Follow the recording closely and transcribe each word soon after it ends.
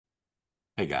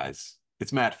Hey guys,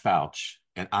 it's Matt Fouch,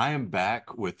 and I am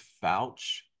back with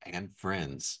Fouch and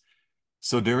Friends.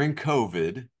 So during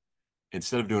COVID,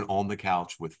 instead of doing On the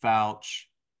Couch with Fouch,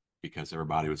 because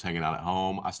everybody was hanging out at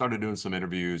home, I started doing some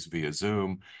interviews via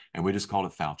Zoom, and we just called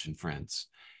it Fouch and Friends.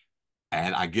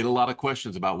 And I get a lot of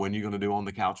questions about when you're going to do On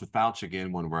the Couch with Fouch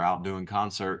again when we're out doing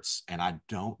concerts, and I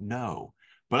don't know.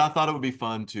 But I thought it would be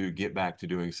fun to get back to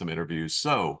doing some interviews.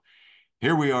 So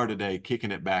here we are today,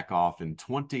 kicking it back off in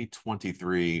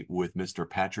 2023 with Mr.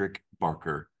 Patrick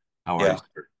Barker. How are you, Yeah,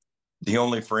 sir? the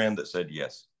only friend that said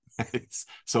yes.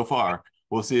 So far,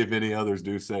 we'll see if any others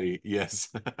do say yes.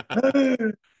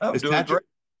 I'm Is doing great. Patrick,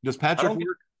 does I Patrick don't get,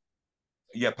 work?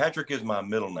 yeah, Patrick is my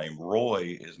middle name.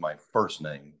 Roy is my first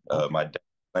name. Okay. My dad's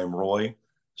name Roy.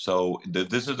 So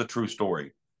this is a true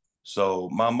story. So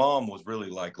my mom was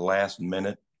really like last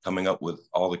minute coming up with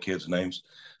all the kids' names.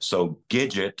 So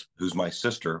Gidget, who's my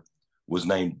sister, was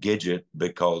named Gidget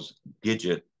because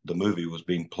Gidget, the movie, was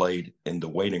being played in the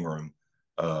waiting room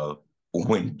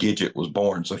when Gidget was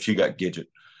born. So she got Gidget.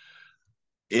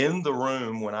 In the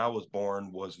room when I was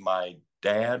born was my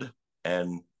dad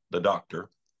and the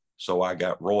doctor. So I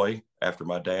got Roy after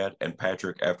my dad and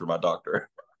Patrick after my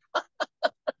doctor.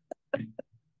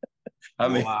 I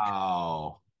mean,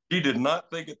 Wow. he did not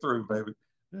think it through, baby.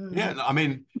 Yeah, no, I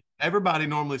mean, everybody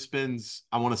normally spends,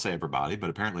 I want to say everybody, but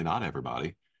apparently not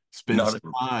everybody, spends Not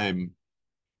some time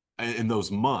in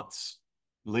those months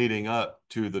leading up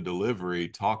to the delivery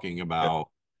talking about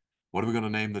what are we going to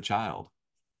name the child?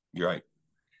 You're right.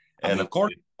 I And mean, of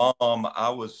course, mom,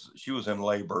 she was in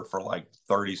labor for like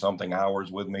 30 something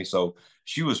hours with me. So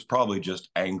she was probably just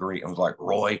angry and was like,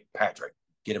 Roy, Patrick,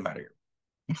 get him out of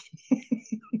here.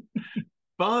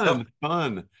 fun,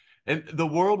 fun. And the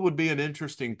world would be an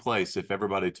interesting place if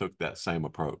everybody took that same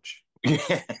approach.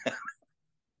 Yeah.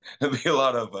 There'd be a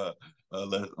lot of,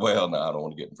 well, no, I don't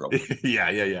want to get in trouble.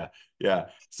 Yeah, yeah, yeah, yeah.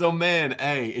 So, man,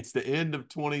 hey, it's the end of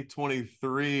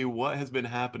 2023. What has been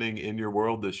happening in your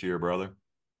world this year, brother?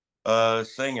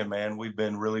 Singing, man, we've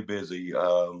been really busy.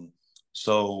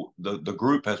 So the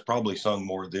group has probably sung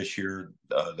more this year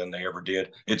than they ever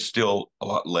did. It's still a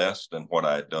lot less than what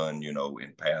I had done,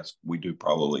 in past. We do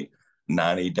probably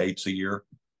 90 dates a year,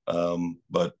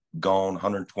 but gone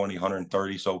 120,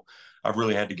 130. So I've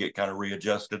really had to get kind of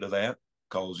readjusted to that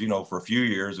because, for a few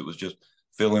years it was just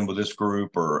fill in with this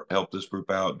group or help this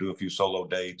group out, do a few solo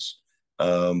dates,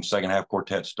 second half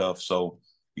quartet stuff. So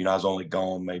I was only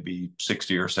gone maybe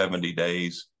 60 or 70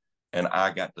 days, and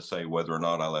I got to say whether or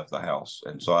not I left the house.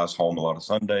 And so I was home a lot of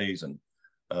Sundays. And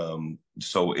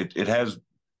so it has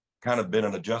kind of been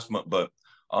an adjustment, but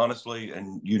honestly,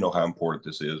 and you know how important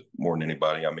this is more than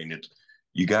anybody. I mean,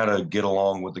 you got to get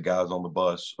along with the guys on the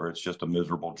bus, or it's just a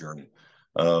miserable journey.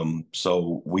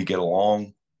 So we get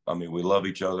along. I mean, we love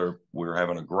each other. We're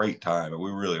having a great time, and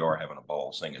we really are having a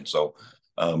ball singing. So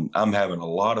I'm having a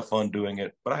lot of fun doing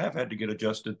it, but I have had to get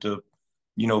adjusted to,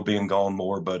 being gone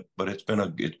more. But it's been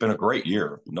a great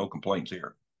year. No complaints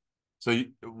here. So,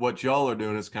 what y'all are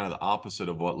doing is kind of the opposite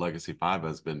of what Legacy 5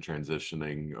 has been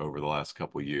transitioning over the last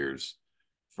couple of years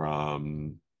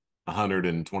from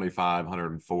 125,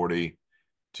 140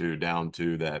 to down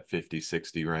to that 50,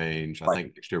 60 range. I Right.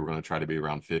 think next year we're going to try to be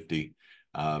around 50.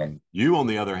 You, on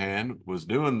the other hand, was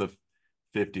doing the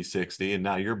 50, 60, and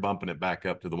now you're bumping it back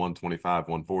up to the 125,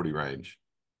 140 range.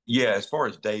 Yeah, as far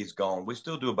as days gone, we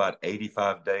still do about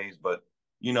 85 days, but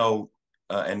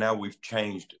and now we've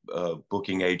changed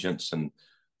booking agents,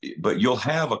 but you'll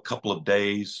have a couple of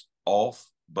days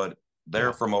off, but they're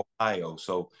Yeah. from Ohio,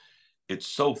 so it's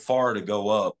so far to go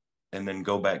up and then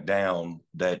go back down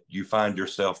that you find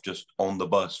yourself just on the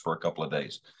bus for a couple of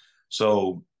days.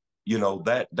 So,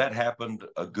 that happened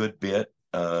a good bit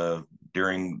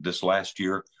during this last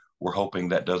year. We're hoping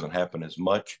that doesn't happen as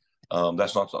much.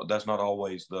 That's not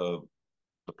always the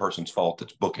person's fault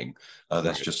that's booking.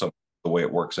 That's Right. just the way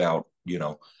it works out.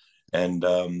 And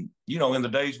in the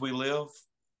days we live,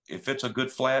 if it's a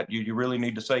good flat, you really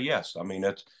need to say yes. I mean,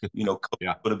 it's COVID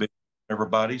Yeah. would have been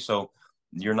everybody, so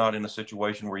you're not in a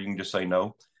situation where you can just say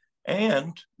no.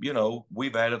 And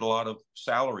we've added a lot of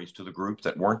salaries to the group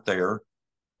that weren't there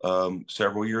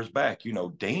several years back.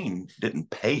 Dean didn't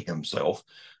pay himself.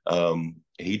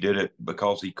 He did it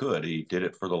because he could. He did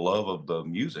it for the love of the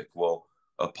music. Well,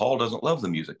 Paul doesn't love the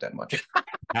music that much.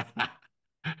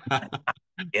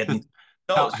 And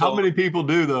no, How so many people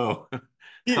do though?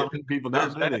 yeah, How many people? Not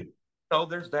there's that. many.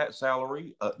 There's that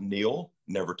salary. Neil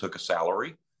never took a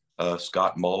salary.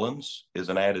 Scott Mullins is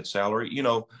an added salary.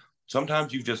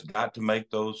 Sometimes you've just got to make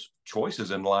those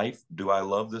choices in life. Do I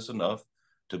love this enough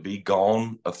to be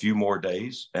gone a few more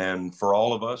days? And for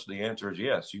all of us, the answer is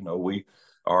yes. We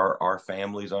our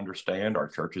families understand, our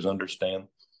churches understand.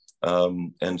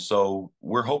 And so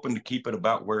we're hoping to keep it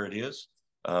about where it is,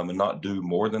 and not do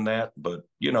more than that. But,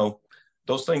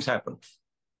 those things happen.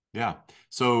 Yeah.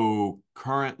 So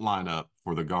current lineup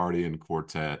for the Guardian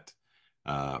Quartet,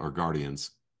 or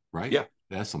Guardians, right? Yeah.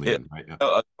 That's on the It, end, right?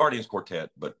 Yeah. Guardians Quartet,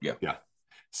 but yeah. Yeah.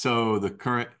 So the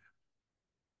current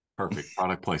perfect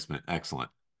product placement, excellent.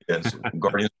 It's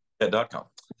guardiansquartet.com.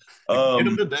 Get them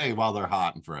Um, today while they're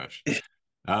hot and fresh.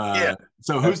 yeah.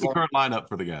 So As who's the long, current lineup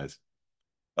for the guys?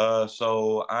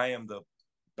 so I am the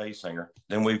bass singer.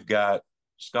 Then we've got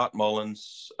Scott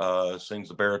Mullins, sings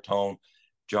the baritone,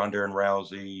 John Darren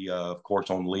Rousey, of course,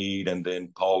 on lead, and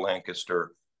then Paul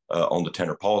Lancaster on the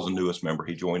tenor. Paul's the newest member.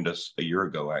 He joined us a year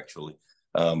ago, actually.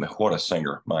 What a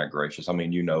singer, my gracious. I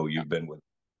mean, you've been with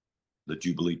the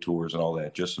Jubilee tours and all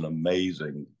that. Just an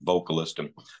amazing vocalist. And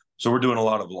so we're doing a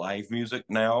lot of live music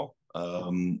now,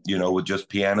 with just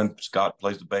piano. Scott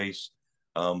plays the bass.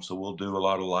 So we'll do a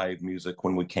lot of live music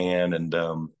when we can.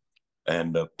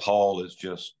 And Paul is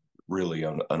just really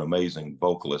an amazing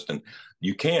vocalist. And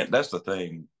you can't, that's the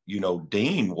thing,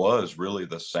 Dean was really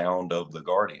the sound of the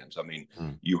Guardians. I mean,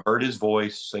 Mm. you heard his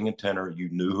voice singing tenor, you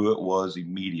knew who it was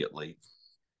immediately.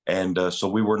 And so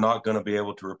we were not going to be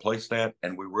able to replace that.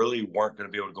 And we really weren't going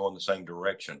to be able to go in the same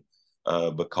direction,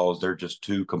 because they're just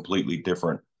two completely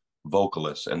different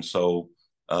vocalists. And so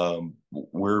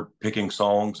we're picking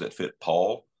songs that fit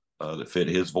Paul, that fit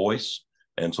his voice.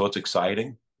 And so it's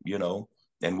exciting,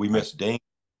 and we Right. miss Dane,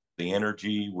 the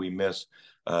energy. We miss,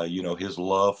 his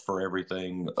love for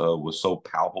everything was so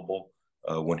palpable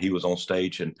when he was on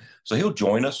stage. And so he'll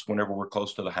join us whenever we're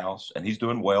close to the house, and he's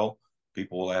doing well.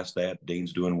 People will ask that.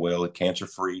 Dean's doing well, cancer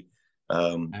free.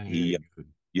 He, Hey,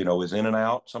 good. is in and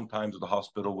out sometimes of the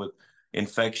hospital with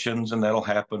infections, and that'll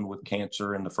happen with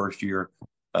cancer in the first year.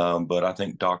 But I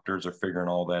think doctors are figuring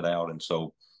all that out. And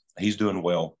so he's doing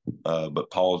well.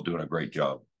 But Paul's doing a great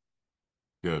job.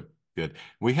 Good. Good.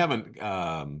 We haven't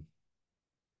I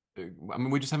mean,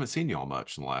 we just haven't seen y'all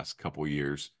much in the last couple of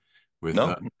years with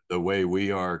No, the way we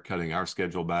are cutting our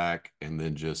schedule back, and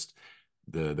then just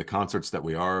the concerts that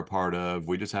we are a part of.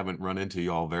 We just haven't run into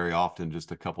y'all very often,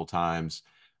 just a couple times.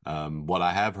 What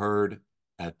I have heard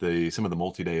at the some of the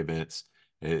multi-day events,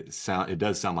 it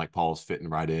does sound like Paul's fitting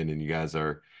right in, and you guys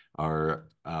are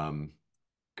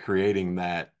creating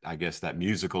that, I guess, that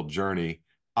musical journey,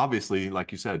 obviously,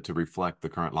 like you said, to reflect the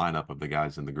current lineup of the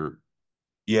guys in the group.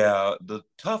 yeah, the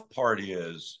tough part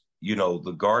is,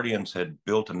 the Guardians had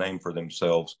built a name for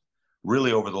themselves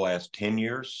really over the last 10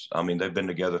 years. I mean, they've been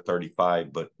together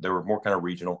 35, but they were more kind of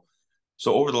regional.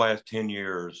 So over the last 10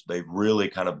 years, they've really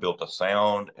kind of built a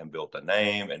sound and built a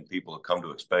name, and people have come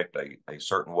to expect a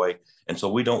certain way. And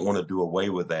so we don't want to do away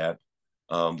with that.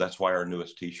 That's why our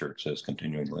newest T-shirt says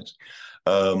 "Continuing Links."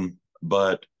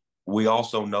 But we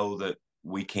also know that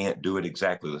we can't do it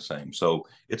exactly the same. So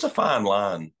it's a fine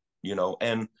line,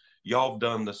 and y'all have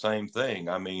done the same thing.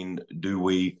 I mean, do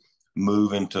we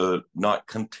move into not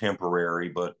contemporary,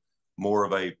 but more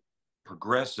of a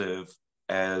progressive,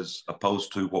 as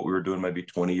opposed to what we were doing maybe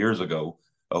 20 years ago,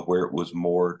 where it was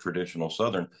more traditional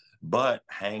Southern, but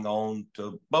hang on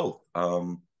to both.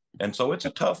 And so it's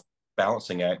a tough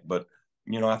balancing act, but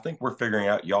I think we're figuring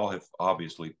out. Y'all have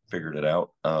obviously figured it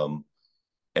out, and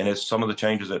it's some of the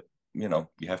changes that you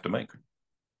have to make.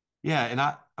 Yeah, and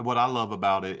I what I love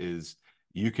about it is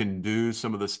you can do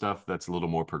some of the stuff that's a little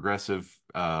more progressive,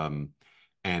 and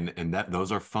that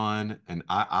those are fun, and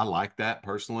I like that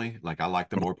personally. Like I like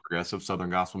the more progressive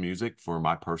Southern gospel music for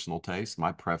my personal taste,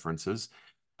 my preferences.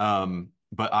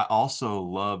 But I also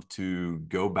love to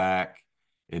go back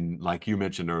and, like you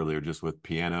mentioned earlier, just with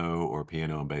piano or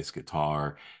piano and bass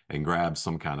guitar, and grab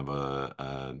some kind of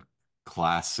a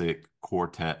classic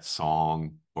quartet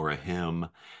song or a hymn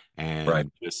Right.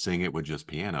 and just sing it with just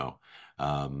piano.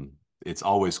 It's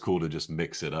always cool to just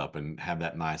mix it up and have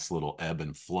that nice little ebb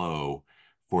and flow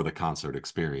for the concert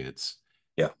experience.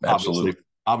 Yeah, Obviously, absolutely.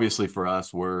 obviously for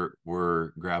us,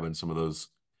 we're grabbing some of those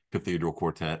cathedral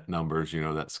quartet numbers,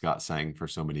 that Scott sang for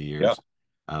so many Yeah. years.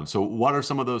 So what are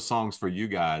some of those songs for you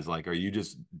guys? Like, are you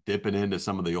just dipping into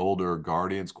some of the older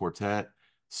Guardians quartet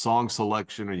song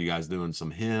selection? Are you guys doing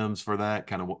some hymns for that?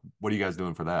 Kind of what are you guys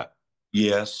doing for that?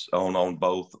 Yes, on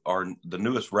both. The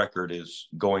newest record is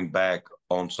going back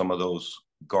on some of those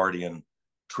Guardian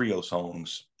trio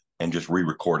songs and just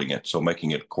re-recording it, so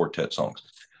making it quartet songs.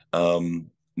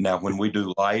 Now, when we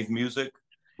do live music,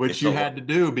 Which it's you a lot. had to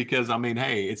do because, I mean,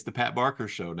 hey, it's the Pat Barker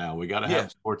show now. We got to have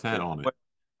Yes, the quartet on it. well,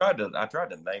 I tried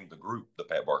to name the group the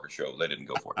Pat Barker Show. They didn't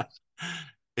go for it.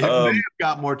 It may have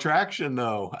got more traction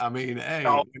though. I mean, No,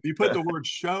 hey, if you put the word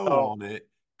show no, on it,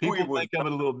 we people would think of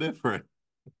it a little different.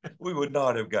 We would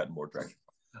not have gotten more traction.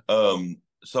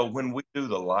 So when we do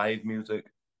the live music,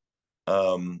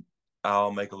 um,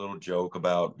 I'll make a little joke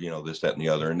about, this, that, and the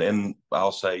other. And then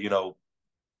I'll say,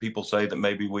 people say that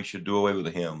maybe we should do away with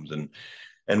the hymns,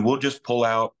 and we'll just pull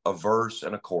out a verse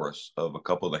and a chorus of a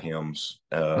couple of the hymns.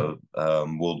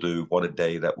 We'll do What a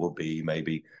Day That Will Be,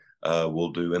 maybe.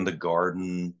 We'll do In the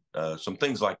Garden, some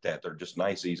things like that. They're just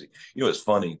nice, easy. It's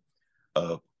funny.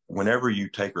 Uh, Whenever you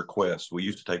take requests, we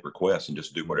used to take requests and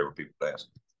just do whatever people ask.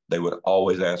 They would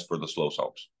always ask for the slow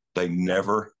songs. They Yeah.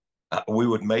 never, we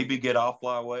would maybe get I'll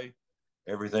Fly Away.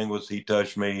 Everything was He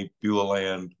Touched Me, Beulah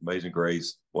Land, Amazing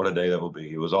Grace, What a Day That Will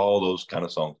Be. It was all those kind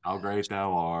of songs. How great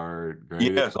thou art, great is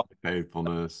Yes. thy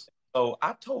faithfulness. So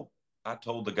I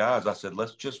told the guys, I said,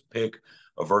 let's just pick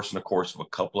a verse and a chorus of a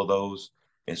couple of those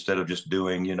instead of just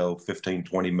doing, 15,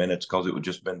 20 minutes, because it would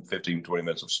just been 15, 20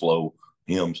 minutes of slow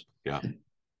hymns. Yeah.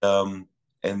 Um,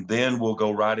 and then we'll go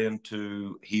right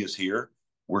into He Is Here.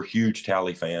 We're huge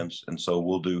Tally fans. And so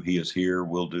we'll do He Is Here.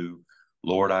 We'll do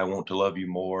Lord, I Want to Love You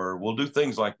More. We'll do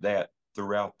things like that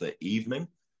throughout the evening.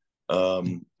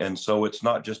 And so it's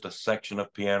not just a section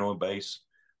of piano and bass.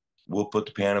 We'll put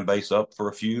the piano and bass up for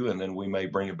a few, and then we may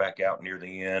bring it back out near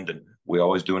the end. And we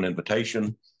always do an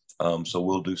invitation. So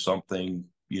we'll do something,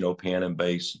 piano and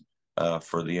bass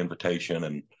for the invitation.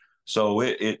 And so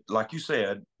it like you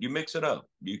said, you mix it up.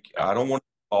 Yeah. I don't want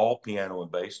all piano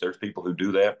and bass. There's people who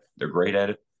do that. They're great at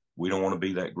it. We don't want to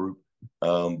be that group.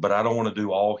 But I don't want to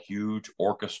do all huge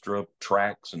orchestra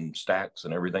tracks and stacks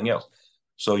and everything else.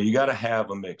 So you got to have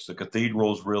a mix. The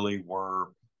cathedrals really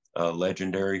were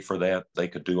legendary for that. They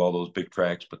could do all those big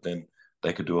tracks, but then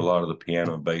they could do a lot of the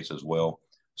piano and bass as well.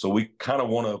 So we kind of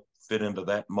want to fit into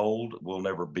that mold. We'll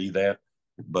never be that,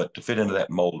 but to fit into that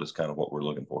mold is kind of what we're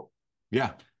looking for.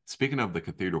 Yeah. Speaking of the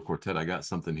Cathedral Quartet, I got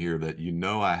something here that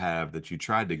I have that you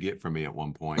tried to get from me at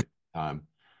one point.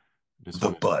 Just The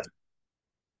want to bud.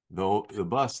 the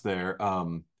bus there,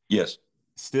 Yes.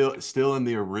 still in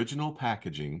the original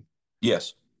packaging,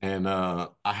 Yes. and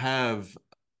I'm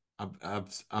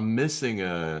missing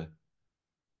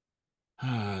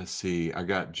let's see, I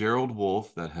got Gerald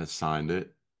Wolfe that has signed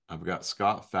it. I've got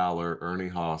Scott Fowler, Ernie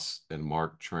Haas, and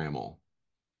Mark Trammell.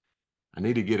 I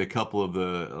need to get a couple of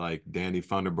the like Danny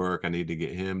Funderburk. I need to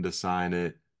get him to sign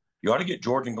it. You ought to get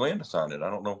George and Glenn to sign it. I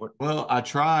don't know what. Well, I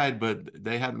tried, but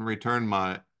they hadn't returned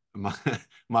my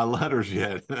my letters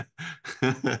yet.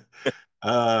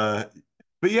 uh,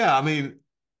 but yeah, I mean,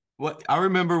 what I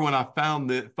remember when I found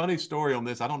the funny story on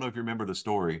this. I don't know if you remember the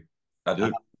story. I Uh,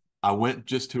 do. I went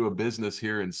just to a business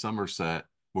here in Somerset,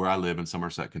 where I live in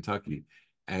Somerset, Kentucky,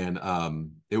 and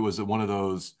it was one of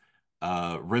those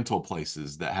rental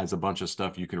places that has a bunch of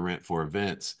stuff you can rent for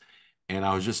events. And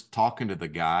I was just talking to the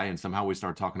guy, and somehow we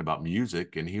started talking about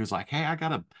music. And he was like, "Hey, I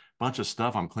got a bunch of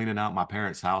stuff. I'm cleaning out my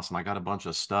parents' house, and I got a bunch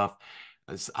of stuff."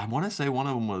 I want to say one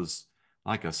of them was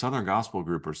like a Southern gospel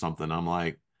group or something. I'm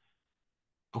like,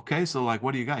 "Okay, so like,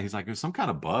 what do you got?" He's like, "There's some kind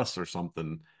of bus or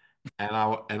something." And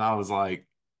I was like,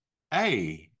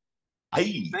 "Hey, I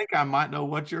Hey. think I might know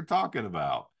what you're talking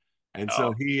about." And so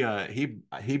Oh,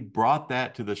 he brought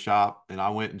that to the shop, and I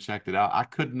went and checked it out. I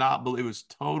could not believe it was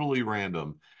totally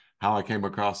random how I came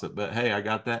across it. But hey, I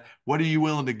got that. What are you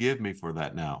willing to give me for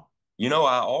that now? I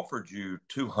offered you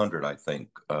 200, I think.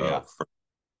 Yeah.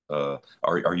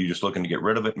 Are you just looking to get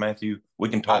rid of it, Matthew? We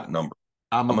can I, talk numbers.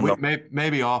 I'm I'm a number.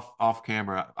 maybe off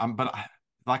camera.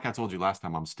 Like I told you last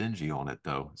time, I'm stingy on it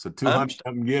though. So I'm 200, I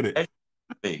can get it. as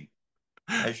you be,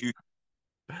 as you.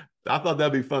 I thought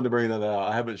that'd be fun to bring that out.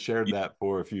 I haven't shared that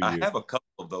for a few I years. have a couple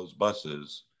of those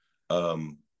buses.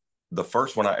 Um, the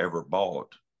first one I ever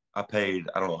bought, I paid,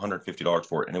 I don't know, $150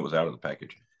 for it, and it was out of the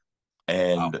package. Wow.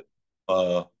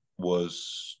 And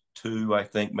was two, I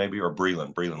think, maybe, or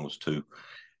Breland. Breland was two.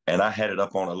 And I had it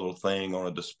up on a little thing on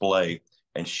a display,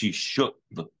 and she shook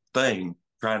the thing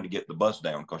trying to get the bus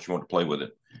down because she wanted to play with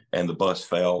it. And the bus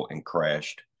fell and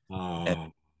crashed.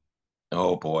 And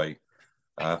Oh, oh boy,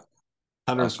 I,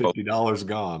 I spoke $150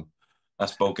 gone. I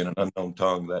spoke in an unknown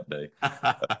tongue that day.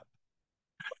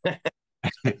 Hey,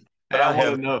 But I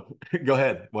want to know. Go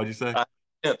ahead. What'd you say? I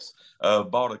since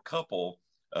bought a couple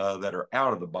that are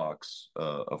out of the box,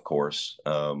 of course.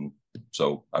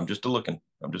 So I'm just looking.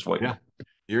 I'm just waiting. Yeah.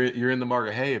 You're in the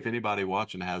market. Hey, if anybody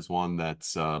watching has one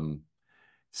that's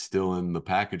still in the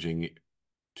packaging,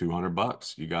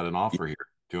 $200. You got an offer here.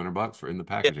 $200 for in the Yeah.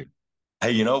 packaging.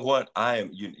 Hey, you know what? I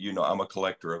am. I'm a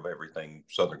collector of everything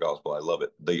Southern Gospel. I love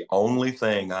it. The only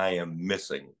thing I am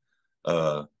missing,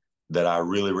 uh, that I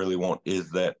really, really want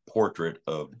is that portrait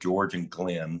of George and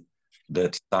Glenn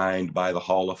that's signed by the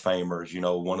Hall of Famers.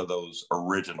 One of those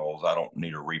originals. I don't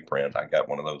need a reprint. I got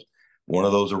one of those. one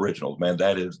of those originals, man.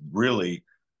 That is really,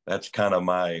 that's kind of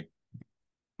my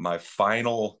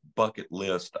final bucket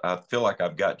list. I feel like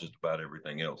I've got just about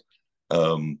everything else.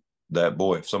 Um, that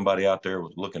boy, if somebody out there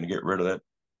was looking to get rid of that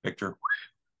picture,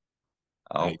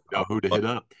 Hey, you know I'll, who to hit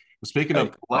up. Speaking of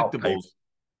hey, I'll pay. collectibles,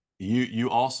 you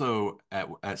also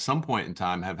at some point in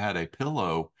time have had a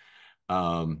pillow.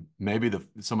 Maybe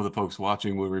some of the folks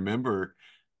watching will remember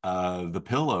the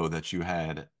pillow that you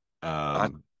had. I,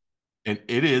 Um, and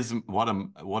it is what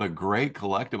a great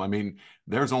collectible. I mean,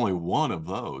 there's only one of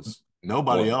those.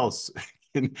 Nobody boy, else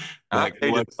I that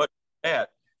paid as collects. much for that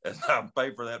as I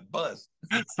paid for that bus.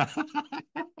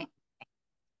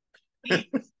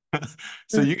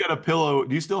 So you got a pillow.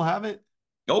 Do you still have it?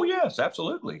 Oh yes,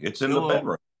 absolutely. It's in the Pillow.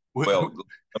 bedroom. Well, let me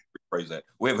rephrase that.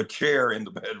 We have a chair in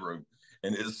the bedroom,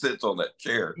 and it sits on that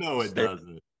chair. No, it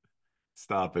doesn't.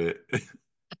 Stop it.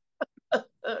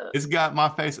 It's got my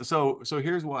face. So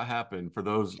here's what happened for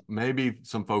those maybe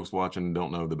some folks watching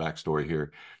don't know the backstory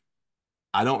here.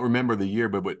 I don't remember the year,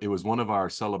 but it was one of our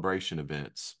celebration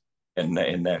events. in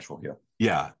Nashville. Yeah,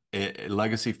 Yeah,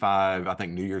 Legacy 5, I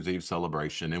think New Year's Eve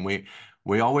celebration, and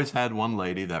we always had one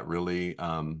lady that really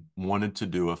wanted to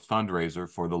do a fundraiser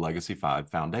for the Legacy 5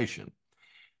 Foundation.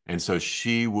 And so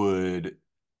she would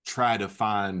try to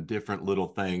find different little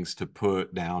things to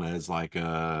put down as like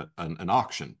an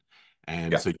auction.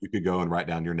 And yeah, so you could go and write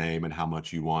down your name and how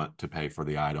much you want to pay for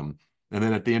the item. And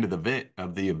then at the end of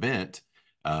the event,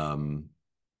 um,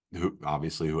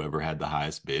 obviously whoever had the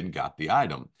highest bid got the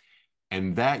item.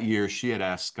 And that year she had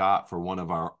asked Scott for one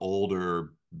of our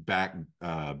older back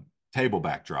table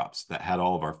backdrops that had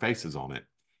all of our faces on it.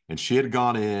 And she had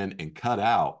gone in and cut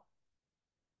out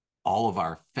all of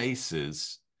our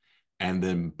faces and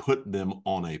then put them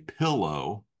on a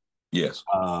pillow yes.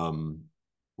 um,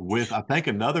 with, I think,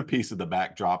 another piece of the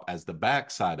backdrop as the back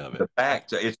side of it.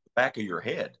 It's the back of your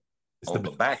head It's on the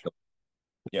the back of.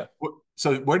 Yeah,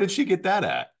 so where did she get that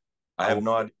at? I have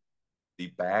no idea. The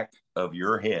back of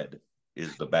your head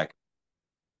is the back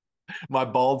My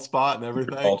bald spot and of your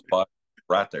everything. bald spot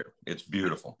right there. It's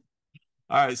beautiful.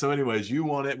 All right. So, anyways, you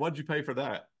want it? What'd you pay for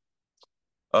that?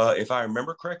 If I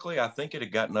remember correctly, I think it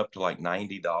had gotten up to like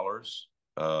 $90.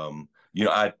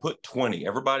 I put 20.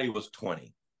 Everybody was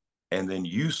 20. And then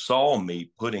you saw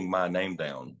me putting my name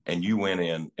down and you went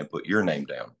in and put your name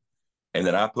down. And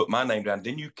then I put my name down.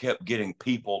 Then you kept getting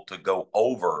people to go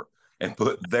over and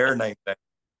put their name down,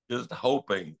 just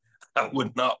hoping I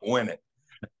would not win it.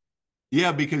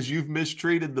 Yeah, because you've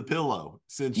mistreated the pillow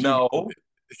since you've No,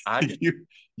 I did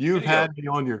you've video. had me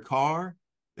on your car,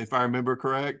 if I remember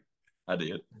correct. I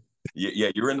did.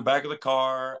 Yeah, you're in the back of the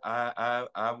car.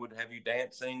 I would have you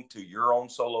dancing to your own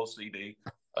solo CD.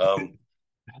 Um,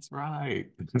 That's right.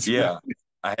 That's right. yeah,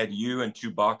 I had you and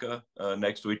Chewbacca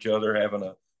next to each other having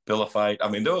a pillow fight. I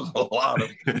mean, there was a lot of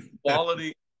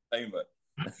quality entertainment.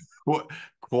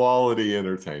 Quality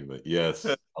entertainment. Yes,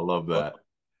 I love that.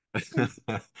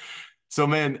 So,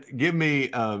 man, give me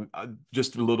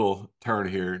just a little turn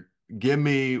here. Give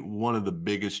me one of the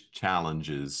biggest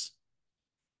challenges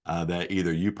that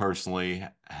either you personally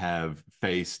have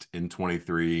faced in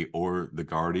 23 or the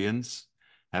Guardians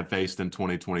have faced in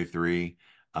 2023.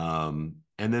 And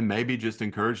then maybe just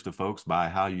encourage the folks by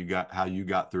how you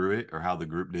got through it or how the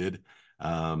group did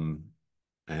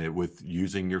with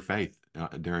using your faith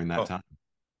during that Oh, time.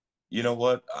 you know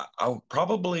what? I'll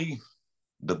probably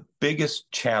the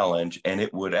biggest challenge, and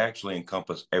it would actually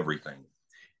encompass everything,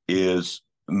 is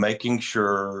making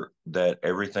sure that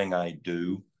everything I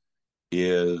do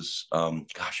is,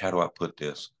 gosh, how do I put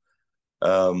this?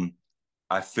 Um,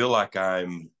 I feel like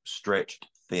I'm stretched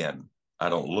thin. I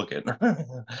don't look it,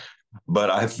 but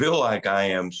I feel like I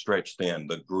am stretched thin.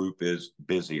 The group is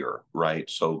busier, right?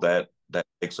 So that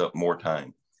takes up more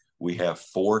time. We have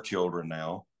 4 children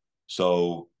now,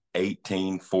 so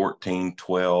 18, 14,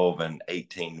 12, and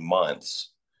 18 months.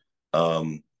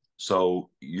 Um, so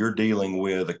you're dealing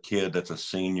with a kid that's a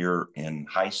senior in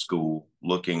high school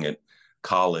looking at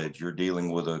college. You're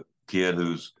dealing with a kid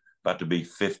who's about to be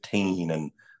 15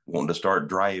 and wanting to start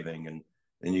driving. And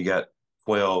then you got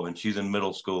 12 and she's in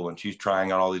middle school and she's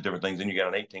trying out all these different things. Then you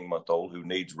got an 18-month-old who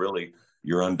needs really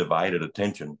your undivided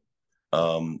attention.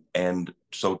 And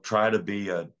so try to be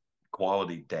a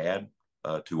quality dad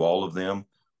to all of them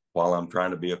while I'm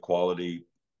trying to be a quality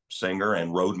singer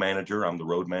and road manager. I'm the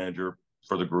road manager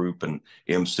for the group and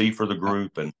MC for the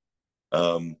group,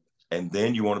 um, and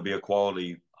then you want to be a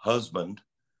quality husband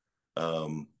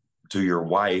um, to your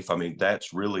wife. I mean,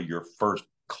 that's really your first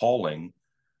calling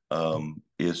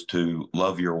is to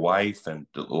love your wife and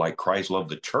to, like Christ loved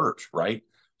the church, right?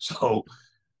 So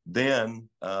then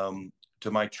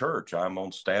to my church. I'm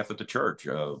on staff at the church.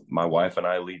 My wife and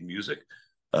I lead music.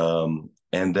 And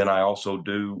then I also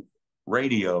do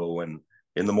radio, and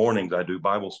in the mornings I do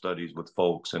Bible studies with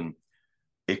folks. And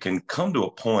it can come to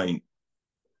a point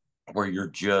where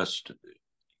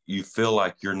you feel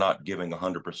like you're not giving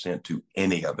 100% to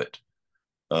any of it.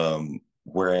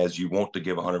 Whereas you want to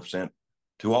give 100%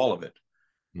 to all of it.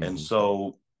 And Mm-hmm.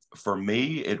 so for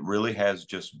me, it really has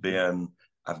just been,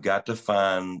 I've got to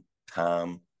find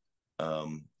time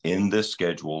in this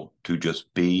schedule to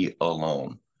just be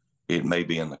alone. It may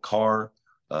be in the car.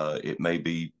 It may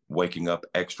be waking up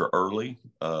extra early.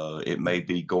 It may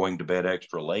be going to bed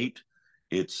extra late.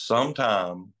 It's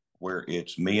sometime where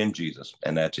it's me and Jesus,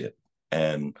 and that's it.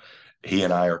 And he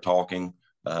and I are talking.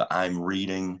 I'm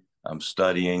reading. I'm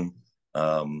studying.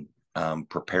 I'm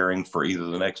preparing for either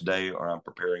the next day or I'm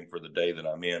preparing for the day that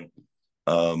I'm in.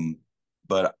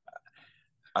 But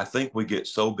I think we get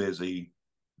so busy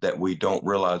that we don't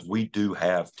realize we do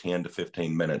have 10 to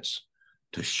 15 minutes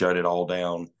to shut it all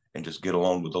down and just get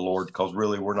along with the Lord, because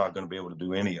really we're not going to be able to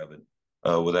do any of it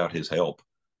without his help,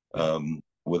 Yeah.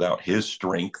 without his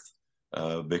strength,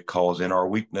 because in our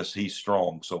weakness, he's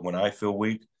strong. So when I feel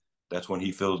weak, that's when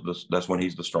he's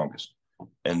the strongest.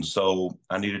 And so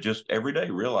I need to just every day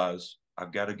realize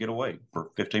I've got to get away for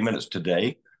 15 minutes.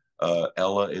 Today,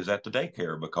 Ella is at the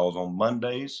daycare because on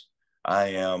Mondays, I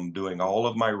am doing all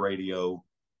of my radio.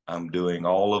 I'm doing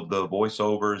all of the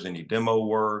voiceovers, any demo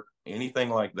work, anything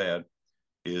like that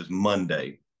is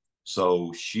Monday.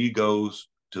 So she goes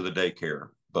to the daycare.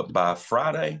 But by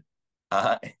Friday,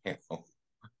 I am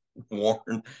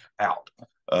worn out.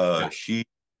 Yeah. She's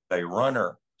a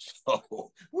runner.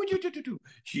 So what do?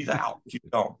 She's out. She's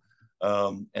gone.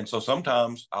 And so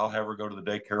sometimes I'll have her go to the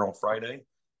daycare on Friday,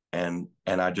 and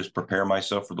I just prepare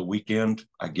myself for the weekend.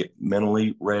 I get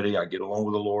mentally ready. I get along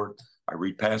with the Lord. I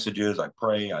read passages. I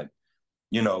pray.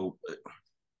 You know,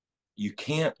 you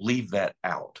can't leave that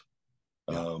out.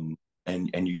 Yeah.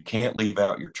 And you can't leave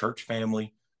out your church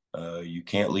family. You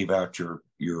can't leave out your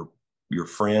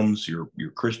friends, your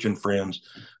Christian friends.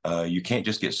 You can't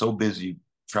just get so busy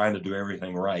trying to do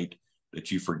everything right that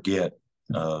you forget,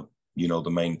 the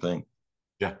main thing.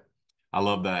 Yeah. I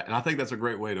love that. And I think that's a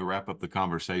great way to wrap up the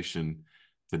conversation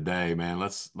today, man.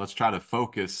 Let's try to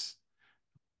focus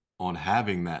on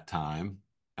having that time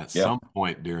at Yeah, some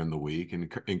point during the week and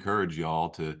encourage y'all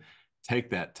to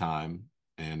take that time.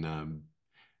 And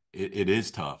it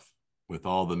is tough with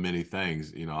all the many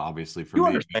things, obviously for you me.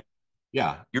 understand.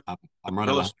 Yeah, You're I'm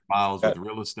running real 100 estate. miles with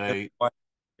real estate.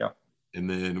 Yeah, And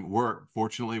then we're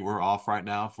off right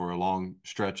now for a long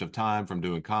stretch of time from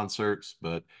doing concerts,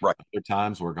 but right. other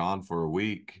times we're gone for a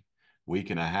week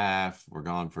and a half. We're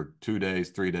gone for 2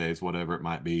 days, 3 days, whatever it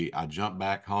might be. I jump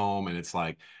back home and it's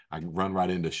like I run right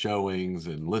into showings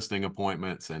and listing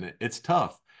appointments, and it's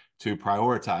tough to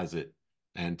prioritize it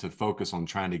and to focus on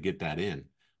trying to get that in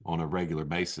on a regular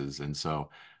basis. And so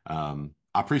I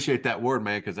appreciate that word,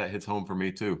 man, because that hits home for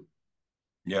me too.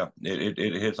 Yeah, it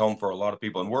hits home for a lot of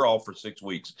people, and we're all for 6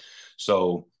 weeks.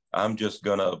 So I'm just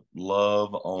gonna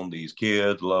love on these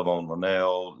kids, love on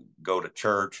Linnell, go to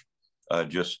church,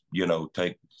 just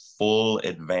take full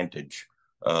advantage.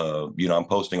 I'm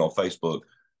posting on Facebook.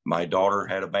 My daughter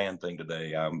had a band thing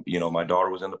today. My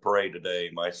daughter was in the parade today.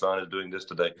 My son is doing this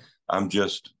today. I'm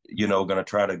just, gonna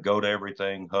try to go to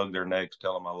everything, hug their necks,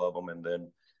 tell them I love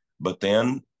them, but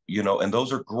then, and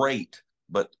those are great.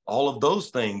 But all of those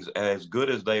things, as good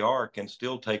as they are, can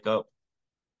still take up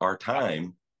our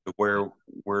time Yeah. where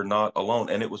we're not alone.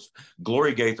 And it was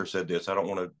Gloria Gaither said this. I don't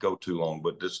want to go too long,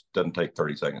 but this doesn't take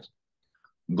 30 seconds.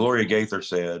 Gloria Gaither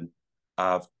said,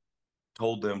 I've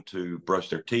told them to brush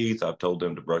their teeth. I've told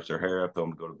them to brush their hair. I've told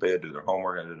them to go to bed, do their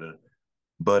homework.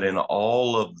 But in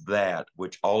all of that,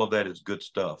 which all of that is good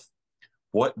stuff,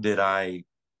 what did I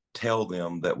tell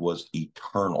them that was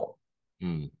eternal?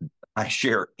 Mm, I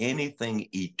share anything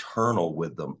eternal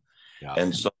with them. yeah.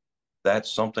 And so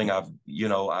that's something I've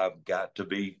got to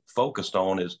be focused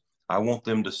on is I want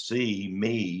them to see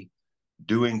me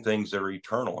doing things that are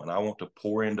eternal, and I want to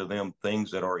pour into them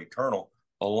things that are eternal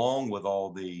along with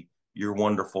all the you're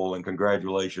wonderful and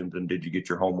congratulations and did you get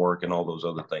your homework and all those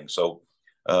other things. So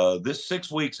this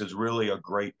 6 weeks is really a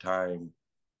great time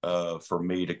for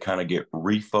me to kind of get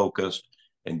refocused,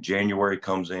 and January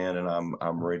comes in and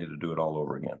I'm ready to do it all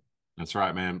over again. That's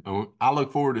right, man. I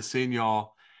look forward to seeing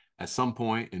y'all at some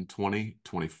point in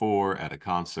 2024 at a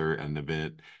concert, an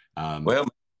event. Um, Well,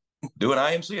 do an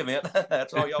IMC event.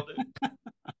 That's all y'all do.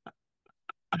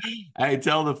 hey,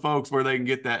 tell the folks where they can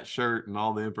get that shirt and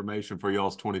all the information for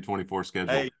y'all's 2024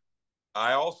 schedule. Hey,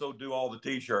 I also do all the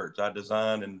t-shirts. I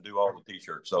design and do all the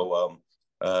t-shirts. So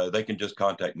they can just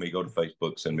contact me. Go to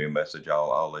Facebook, send me a message.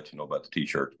 I'll let you know about the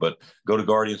t-shirts. But go to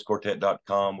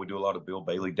guardiansquartet.com. We do a lot of Bill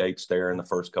Bailey dates there in the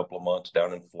first couple of months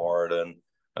down in Florida,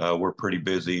 and we're pretty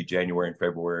busy. January and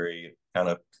February kind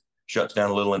of shuts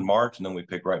down a little in March, and then we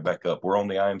pick right back up. We're on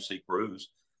the IMC cruise,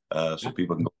 so Yeah.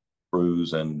 people can go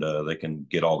cruise and they can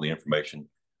get all the information.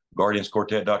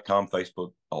 Guardiansquartet.com,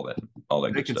 Facebook, all that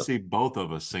They good can stuff. see both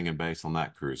of us singing bass on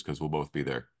that cruise because we'll both be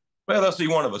there. Well, they'll see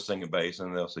one of us singing bass,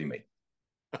 and they'll see me.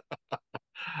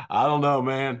 I don't know,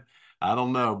 man. I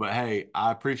don't know, but hey,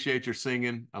 I appreciate your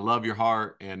singing. I love your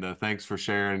heart, and thanks for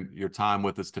sharing your time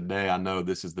with us today. I know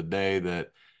this is the day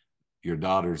that your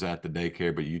daughter's at the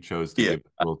daycare, but you chose to Yeah, give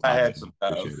us a little I time. had some.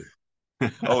 Appreciate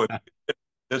it. Oh,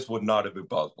 this would not have been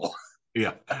possible.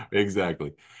 Yeah,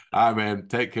 exactly. All right, man.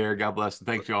 Take care. God bless. And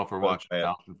thanks you all for watching Man.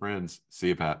 Pals and Friends. See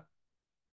you, Pat.